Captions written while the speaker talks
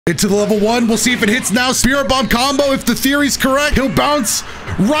Into the level 1. We'll see if it hits now. Spirit Bomb combo. If the theory's correct, he'll bounce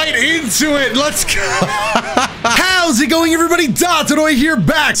right into it. Let's go. How's it going, everybody? Dotodoya here,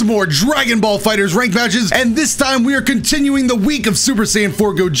 back. Some more Dragon Ball Fighterz ranked matches. And this time we are continuing the week of Super Saiyan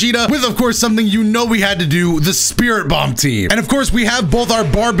 4 Gogeta with, of course, something you know we had to do, the Spirit Bomb team. And of course, we have both our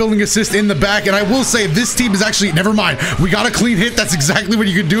bar building assist in the back. And I will say this team is actually, never mind. We got a clean hit. That's exactly when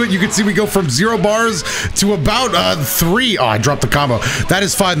you could do it. You can see we go from 0 bars to about 3. Oh, I dropped the combo. That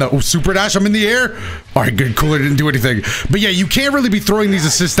is fine though. Oh, super dash, I'm in the air. All right, good. Cooler didn't do anything. But yeah, you can't really be throwing these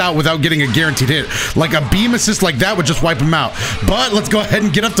assists out without getting a guaranteed hit. Like a beam assist like that would just wipe him out. But let's go ahead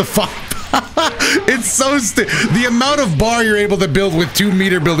and get up to 5. It's so the amount of bar you're able to build with 2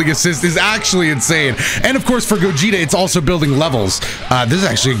 meter building assist is actually insane. And of course for Gogeta, it's also building levels. This is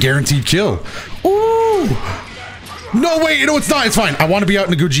actually a guaranteed kill. Ooh. No, wait, no, it's not. It's fine. I want to be out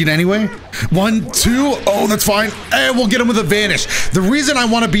in the Gogeta anyway. 1, 2. Oh, that's fine. And we'll get him with a vanish. The reason I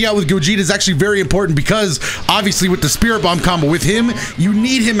want to be out with Gogeta is actually very important because obviously with the Spirit Bomb combo with him, you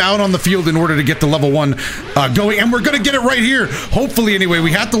need him out on the field in order to get the level 1 going. And we're going to get it right here. Hopefully, anyway.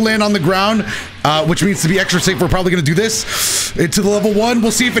 We have to land on the ground, which means to be extra safe, we're probably going to do this. Into the level 1.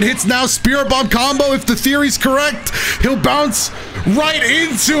 We'll see if it hits now. Spirit Bomb combo. If the theory's correct, he'll bounce right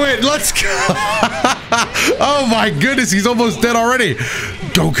into it. Let's go. Oh my goodness, he's almost dead already.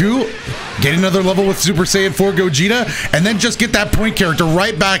 Goku, get another level with Super Saiyan 4 Gogeta, and then just get that point character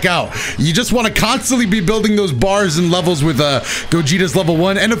right back out. You just want to constantly be building those bars and levels with Gogeta's level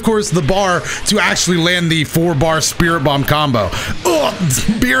 1, and of course the bar to actually land the 4-bar Spirit Bomb combo. Ugh,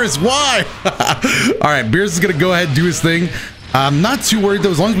 Beerus, why? All right, Beerus is going to go ahead and do his thing. I'm not too worried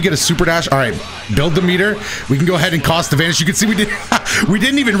though, as long as we get a super dash. All right, build the meter. We can go ahead and cost the vanish. You can see we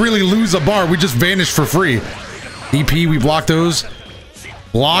didn't even really lose a bar. We just vanished for free. EP, we blocked those.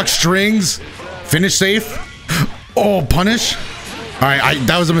 Block strings. Finish safe. Oh, punish. All right,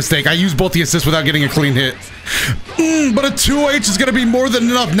 that was a mistake. I used both the assists without getting a clean hit. But a 2H is gonna be more than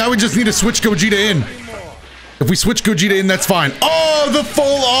enough. Now we just need to switch Gogeta in. If we switch Gogeta in, that's fine. Oh, the full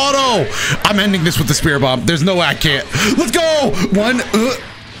auto. I'm ending this with the Spirit Bomb. There's no way I can't. Let's go. 1,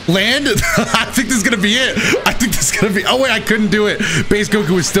 land. I think this is going to be it. I think this is going to be, oh wait, I couldn't do it. Base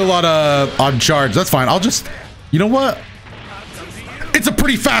Goku is still on charge. That's fine. I'll just, you know what? It's a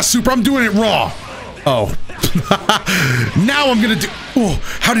pretty fast super. I'm doing it raw. Oh. Now I'm going to do, oh,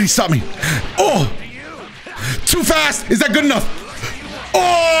 how did he stop me? Oh, too fast. Is that good enough?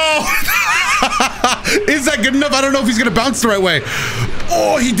 Oh! Is that good enough? I don't know if he's gonna bounce the right way.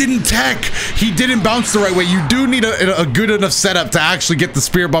 Oh, he didn't tech. He didn't bounce the right way. You do need a good enough setup to actually get the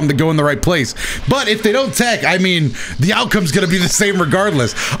Spirit Bomb to go in the right place. But if they don't tech, I mean, the outcome's gonna be the same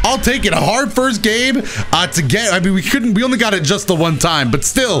regardless. I'll take it. A hard first game to get. I mean, we only got it just the one time, but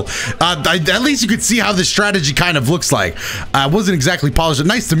still, at least you could see how the strategy kind of looks like. Wasn't exactly polished.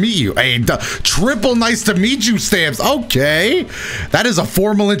 Nice to meet you. A triple nice to meet you stamps. Okay, that is a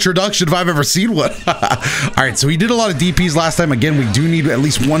formal introduction if I've ever seen one. All right, so he did a lot of DPs last time. Again, we do need at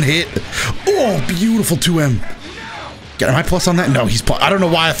least 1 hit. Oh, beautiful 2M. Am I plus on that? No, he's plus. I don't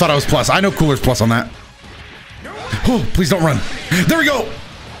know why I thought I was plus. I know Cooler's plus on that. Oh, please don't run. There we go.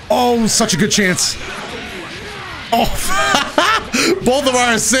 Oh, such a good chance. Oh, both of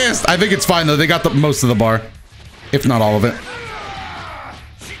our assists. I think it's fine, though. They got the most of the bar, if not all of it.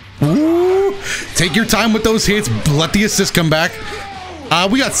 Ooh, take your time with those hits. Let the assist come back.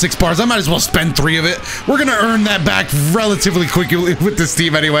 We got 6 bars. I might as well spend 3 of it. We're gonna earn that back relatively quickly with this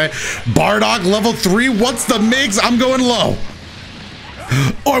team anyway. Bardock level 3. What's the mix? I'm going low.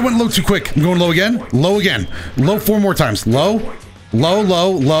 Oh, I went low too quick. I'm going low again. Low again. Low 4 more times. Low, low,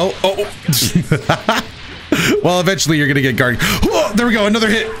 low, low. Oh. Well, eventually you're gonna get guarded. Oh, there we go. Another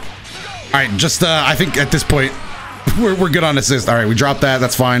hit. All right, just I think at this point we're good on assist. All right, we dropped that.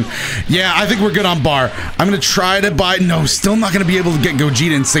 That's fine. Yeah, I think we're good on bar. I'm going to try to buy... No, still not going to be able to get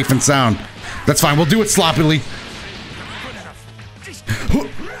Gogeta in safe and sound. That's fine. We'll do it sloppily.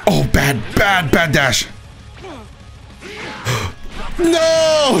 Oh, bad dash.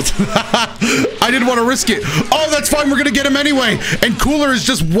 No! I didn't want to risk it. Oh, that's fine. We're going to get him anyway. And Cooler is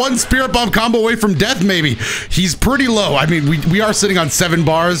just 1 Spirit Bomb combo away from death, maybe. He's pretty low. I mean, we are sitting on 7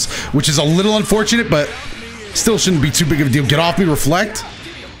 bars, which is a little unfortunate, but... still shouldn't be too big of a deal. Get off me, reflect.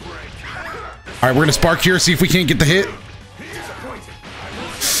 All right, we're gonna spark here, see if we can't get the hit.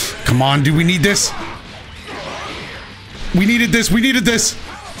 Come on, dude, we need this. We needed this, we needed this.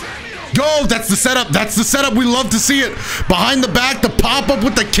 Go, that's the setup, that's the setup. We love to see it. Behind the back, the pop-up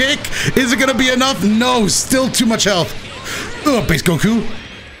with the kick. Is it gonna be enough? No, still too much health. Ugh, base Goku.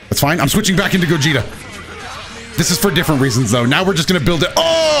 That's fine, I'm switching back into Gogeta. This is for different reasons, though. Now we're just gonna build it.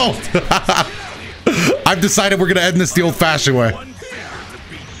 Oh! I've decided we're gonna end this the old-fashioned way.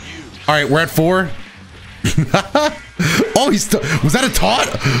 All right, we're at 4. Oh, was that a taunt?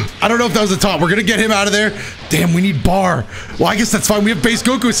 I don't know if that was a taunt. We're gonna get him out of there. Damn, we need bar. Well, I guess that's fine. We have base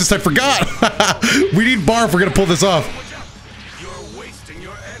Goku assist. I forgot. We need bar if we're gonna pull this off.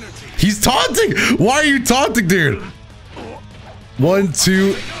 He's taunting. Why are you taunting, dude? 1,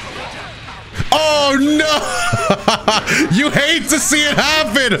 2. Oh no! You hate to see it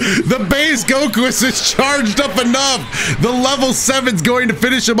happen. The base Goku is charged up enough. The level 7's going to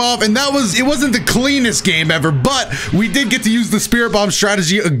finish him off, and it wasn't the cleanest game ever, but we did get to use the Spirit Bomb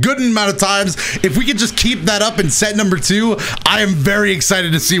strategy a good amount of times. If we could just keep that up in set number 2, I am very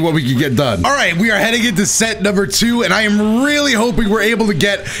excited to see what we can get done. All right, we are heading into set number 2, and I am really hoping we're able to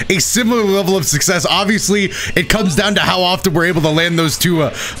get a similar level of success. Obviously, it comes down to how often we're able to land those 2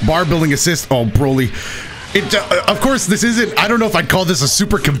 bar building assists. Oh, Broly. Of course, this isn't, I don't know if I'd call this a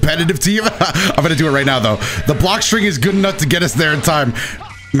super competitive team. I'm going to do it right now, though. The block string is good enough to get us there in time.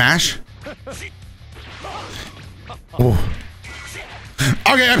 Mash. Oh.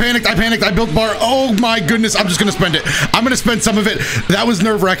 Okay, I panicked. I built bar. Oh my goodness, I'm just going to spend it. I'm going to spend some of it. That was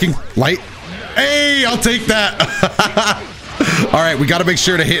nerve-wracking. Light. Hey, I'll take that. All right, we got to make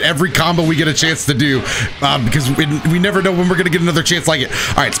sure to hit every combo we get a chance to do because we never know when we're going to get another chance like it.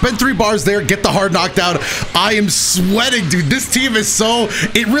 All right, spend 3 bars there, get the hard knocked out. I am sweating, dude. This team is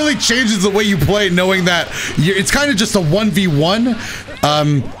it really changes the way you play knowing that it's kind of just a 1v1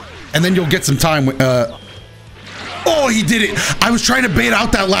 and then you'll get some time. Oh, he did it. I was trying to bait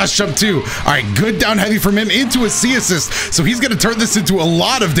out that last jump too. All right, good down heavy from him into a C assist. So he's going to turn this into a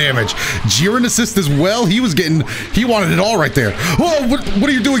lot of damage. Jiren assist as well. He wanted it all right there. Oh, what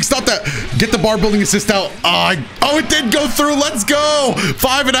are you doing? Stop that. Get the bar building assist out. Oh, it did go through. Let's go.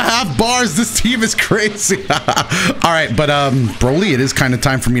 5.5 bars. This team is crazy. All right, but Broly, it is kind of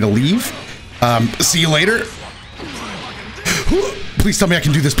time for me to leave. See you later. Please tell me I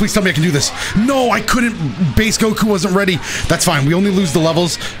can do this. Please tell me I can do this. No, I couldn't. Base Goku wasn't ready. That's fine. We only lose the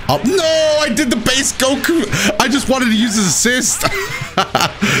levels. No, I did the base Goku. I just wanted to use his assist.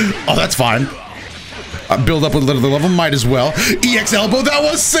 Oh, that's fine. Build up with a little level. Might as well. EX elbow. That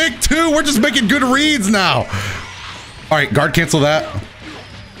was sick, too. We're just making good reads now. All right, guard cancel that.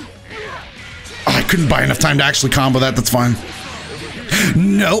 Oh, I couldn't buy enough time to actually combo that. That's fine.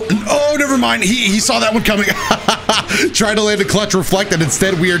 No. Oh, never mind. He saw that one coming. Tried to land a clutch reflect, and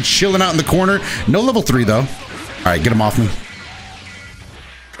instead we are chilling out in the corner. No level 3, though. All right, get him off me.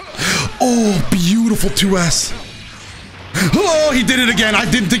 Oh, beautiful 2S. Oh, he did it again. I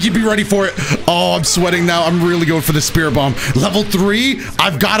didn't think he'd be ready for it. Oh, I'm sweating now. I'm really going for the Spirit Bomb. Level 3,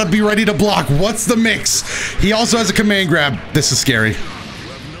 I've got to be ready to block. What's the mix? He also has a command grab. This is scary.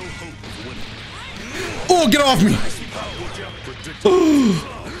 Oh, get off me.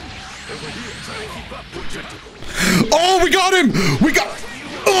 Oh, we got him.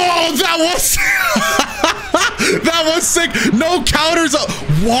 Oh, that was that was sick. No counters.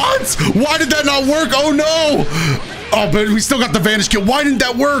 What? Why did that not work? Oh no. Oh, but we still got the Vanish kill. Why didn't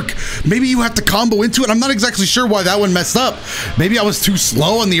that work? Maybe you have to combo into it. I'm not exactly sure why that one messed up. Maybe I was too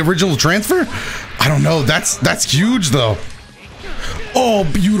slow on the original transfer. I don't know. That's huge though. Oh,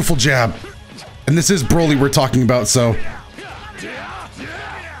 beautiful jab. And this is Broly we're talking about, so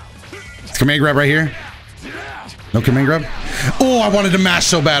command grab right here. No command grab. Oh, I wanted to mash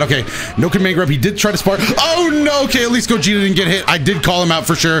so bad. Okay, no command grab. He did try to spark. Oh no. Okay, at least Gogeta didn't get hit. I did call him out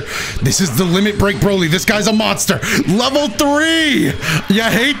for sure. This is the limit break Broly. This guy's a monster. Level 3. You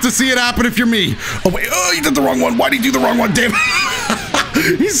hate to see it happen if you're me. Oh wait. Oh, you did the wrong one. Why'd he do the wrong one? Damn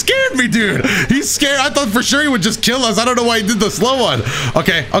it. He scared me, dude. He's scared. I thought for sure he would just kill us. I don't know why he did the slow one.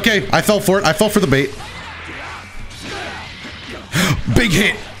 Okay. I fell for it. I fell for the bait. Big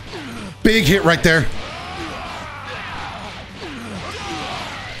hit. Big hit right there.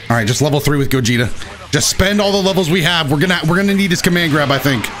 All right, just level 3 with Gogeta. Just spend all the levels we have. We're gonna need his command grab, I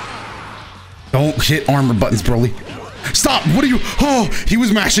think. Don't hit armor buttons, Broly. Stop! What are you? Oh, he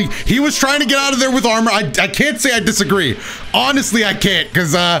was mashing. He was trying to get out of there with armor. I can't say I disagree. Honestly, I can't,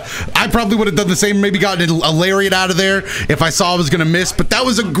 because I probably would have done the same. Maybe gotten a lariat out of there if I saw I was gonna miss. But that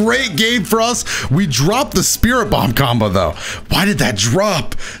was a great game for us. We dropped the Spirit Bomb combo though. Why did that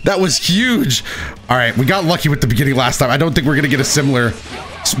drop? That was huge. All right, we got lucky with the beginning last time. I don't think we're gonna get a similar.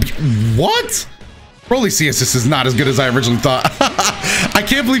 What? Broly C assist is not as good as I originally thought. I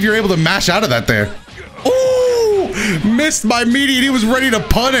can't believe you're able to mash out of that there. Missed by meaty, and he was ready to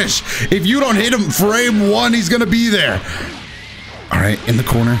punish. If you don't hit him frame 1, he's gonna be there. All right, in the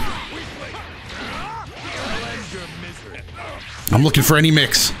corner. I'm looking for any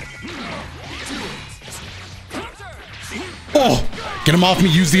mix. Oh, get him off me.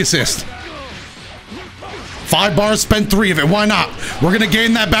 Use the assist. 5 bars, spend 3 of it. Why not? We're gonna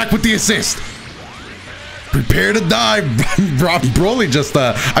gain that back with the assist. Prepare to die. Broly just,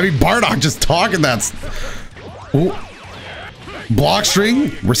 Bardock just talking that. Ooh. Block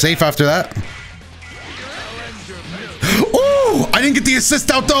string. We're safe after that. Oh, I didn't get the assist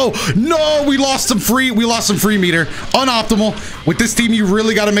out though. No, we lost some free meter. Unoptimal. With this team, you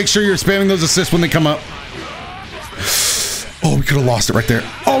really got to make sure you're spamming those assists when they come up. Oh, we could have lost it right there.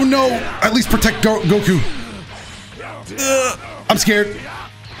 Oh no, at least protect Goku. I'm scared.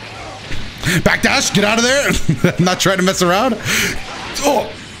 Backdash, get out of there. I'm not trying to mess around. Oh,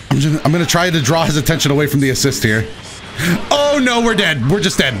 I'm gonna try to draw his attention away from the assist here. Oh no, we're dead. We're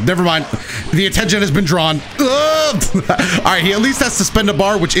just dead. Never mind. The attention has been drawn. All right, he at least has to spend a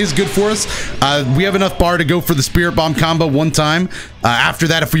bar, which is good for us. We have enough bar to go for the Spirit Bomb combo one time. After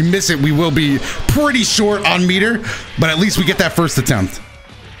that, if we miss it, we will be pretty short on meter, but at least we get that first attempt.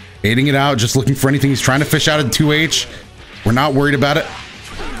 Baiting it out, just looking for anything. He's trying to fish out of 2H. We're not worried about it.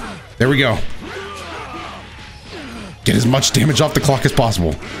 There we go. Get as much damage off the clock as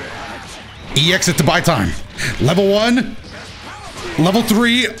possible. EX it to buy time. Level 1. Level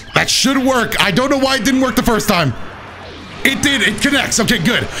 3. That should work. I don't know why it didn't work the first time. It did. It connects. Okay,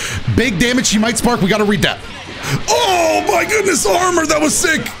 good. Big damage. He might spark. We got to read that. Oh, my goodness. Armor. That was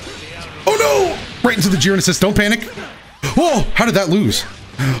sick. Oh, no. Right into the Jiren assist. Don't panic. Oh, how did that lose?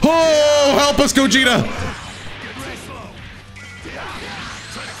 Oh, help us, Gogeta.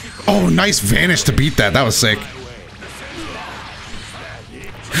 Oh, nice vanish to beat that. That was sick.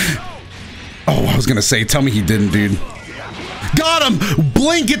 Oh, I was gonna say, tell me he didn't, dude. Got him!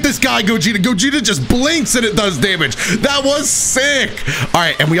 Blink at this guy, Gogeta. Gogeta just blinks and it does damage. That was sick. All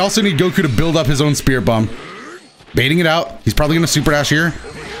right, and we also need Goku to build up his own Spirit Bomb. Baiting it out. He's probably gonna Super Dash here.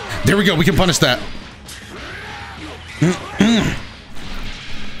 There we go. We can punish that.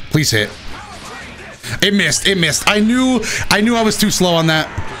 Please hit. It missed. It missed. I knew I was too slow on that.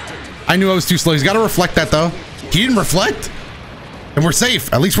 I knew I was too slow. He's got to reflect that though. He didn't reflect. And we're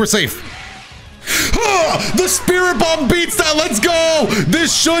safe. At least we're safe. The Spirit Bomb beats that. Let's go.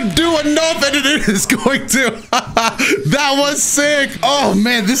 This should do enough, and it is going to. That was sick. Oh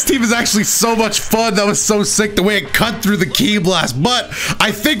man, this team is actually so much fun. That was so sick the way it cut through the Ki Blast. But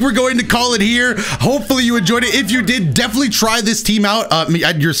I think we're going to call it here. Hopefully you enjoyed it. If you did, definitely try this team out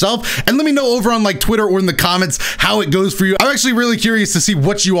yourself, and let me know over on like Twitter or in the comments how it goes for you. I'm actually really curious to see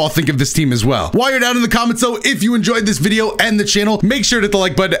what you all think of this team as well. While you're down in the comments though, if you enjoyed this video and the channel, make sure to hit the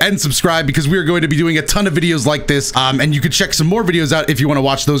like button and subscribe, because we are going to be doing a ton of videos like this, and you can check some more videos out if you want to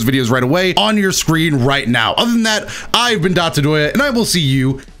watch those videos right away on your screen right now. Other than that, I've been Dotodoya, and I will see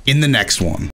you in the next one.